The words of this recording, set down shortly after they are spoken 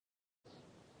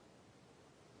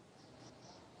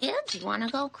Do you want to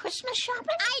go Christmas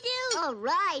shopping? I do. All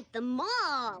right, the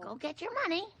mall. Go get your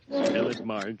money. Tell it,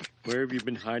 Marge. Where have you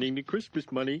been hiding the Christmas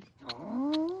money?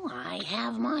 Oh, I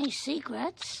have my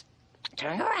secrets.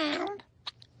 Turn around.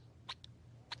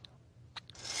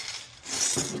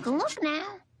 You can look now.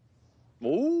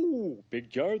 Oh, big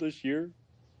jar this year.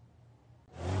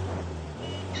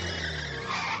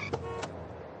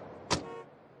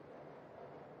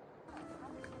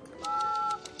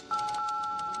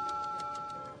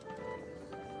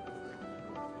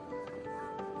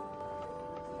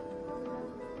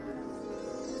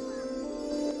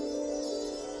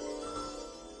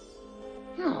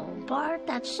 Oh, Bart,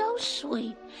 that's so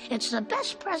sweet. It's the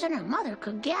best present a mother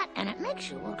could get, and it makes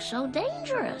you look so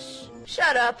dangerous.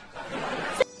 Shut up.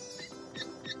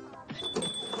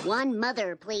 One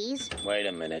mother, please. Wait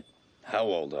a minute. How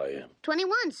old are you?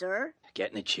 21, sir.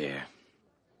 Get in a chair.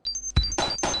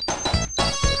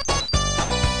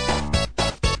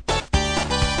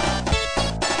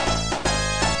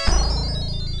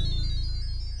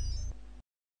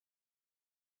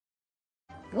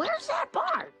 Where's that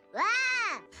Bart?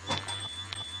 Ah!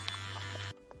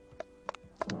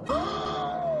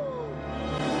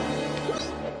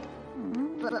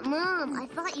 But, Mom, I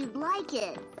thought you'd like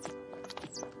it.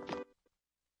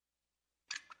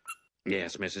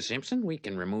 Yes, Mrs. Simpson, we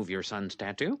can remove your son's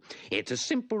tattoo. It's a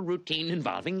simple routine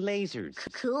involving lasers.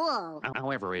 Cool.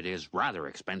 However, it is rather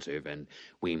expensive, and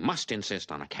we must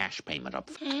insist on a cash payment up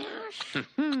front. Cash?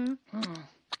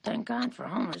 Thank God for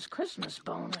Homer's Christmas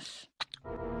bonus.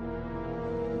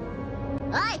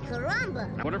 Ay,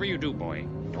 caramba. Now, whatever you do, boy,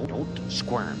 don't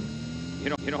squirm. You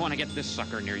don't want to get this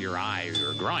sucker near your eye or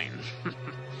your groin.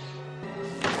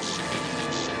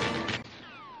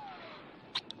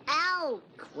 Ow,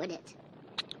 quit it.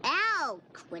 Ow,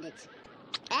 quit it.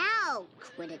 Ow,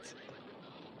 quit it.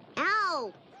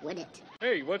 Ow, quit it.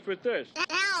 Hey, what's with this?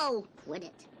 Ow, quit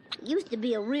it. Used to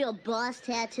be a real boss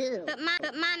tattoo. But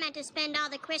Mom had to spend all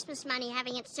the Christmas money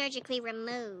having it surgically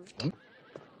removed.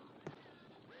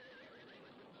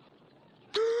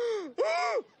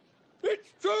 It's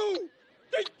true!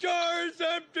 The jar is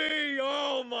empty!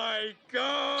 Oh, my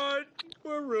God!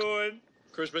 We're ruined.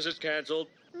 Christmas is canceled.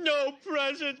 No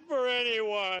presents for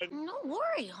anyone! Don't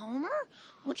worry, Homer.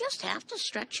 We'll just have to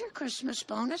stretch your Christmas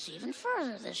bonus even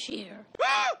further this year.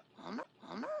 Ah!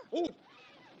 Homer? Oh,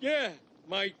 yeah,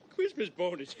 my Christmas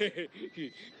bonus.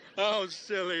 How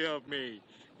silly of me.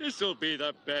 This'll be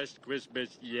the best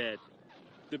Christmas yet.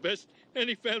 The best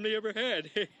any family ever had.